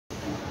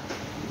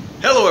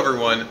Hello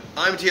everyone,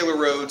 I'm Taylor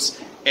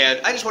Rhodes, and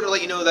I just want to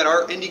let you know that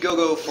our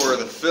Indiegogo for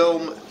the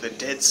film The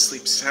Dead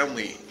Sleep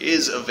Soundly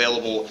is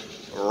available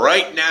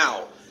right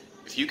now.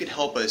 If you can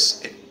help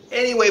us in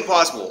any way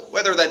possible,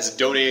 whether that's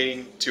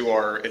donating to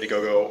our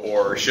Indiegogo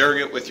or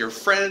sharing it with your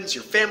friends,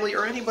 your family,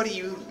 or anybody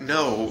you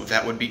know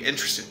that would be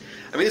interested.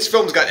 I mean, this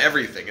film's got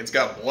everything. It's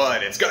got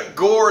blood, it's got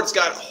gore, it's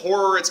got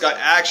horror, it's got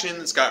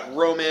action, it's got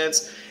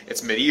romance,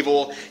 it's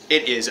medieval,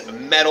 it is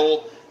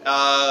metal,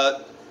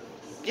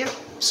 yeah,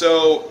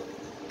 so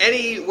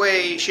any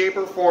way, shape,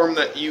 or form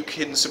that you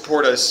can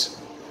support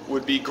us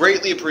would be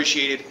greatly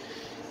appreciated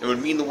and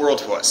would mean the world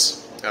to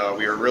us.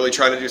 We are really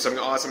trying to do something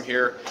awesome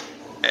here,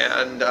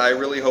 and I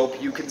really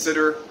hope you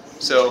consider.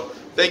 So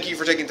thank you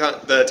for taking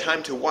the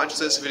time to watch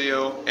this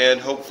video,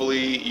 and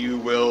hopefully you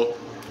will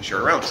share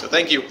it around. So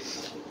thank you.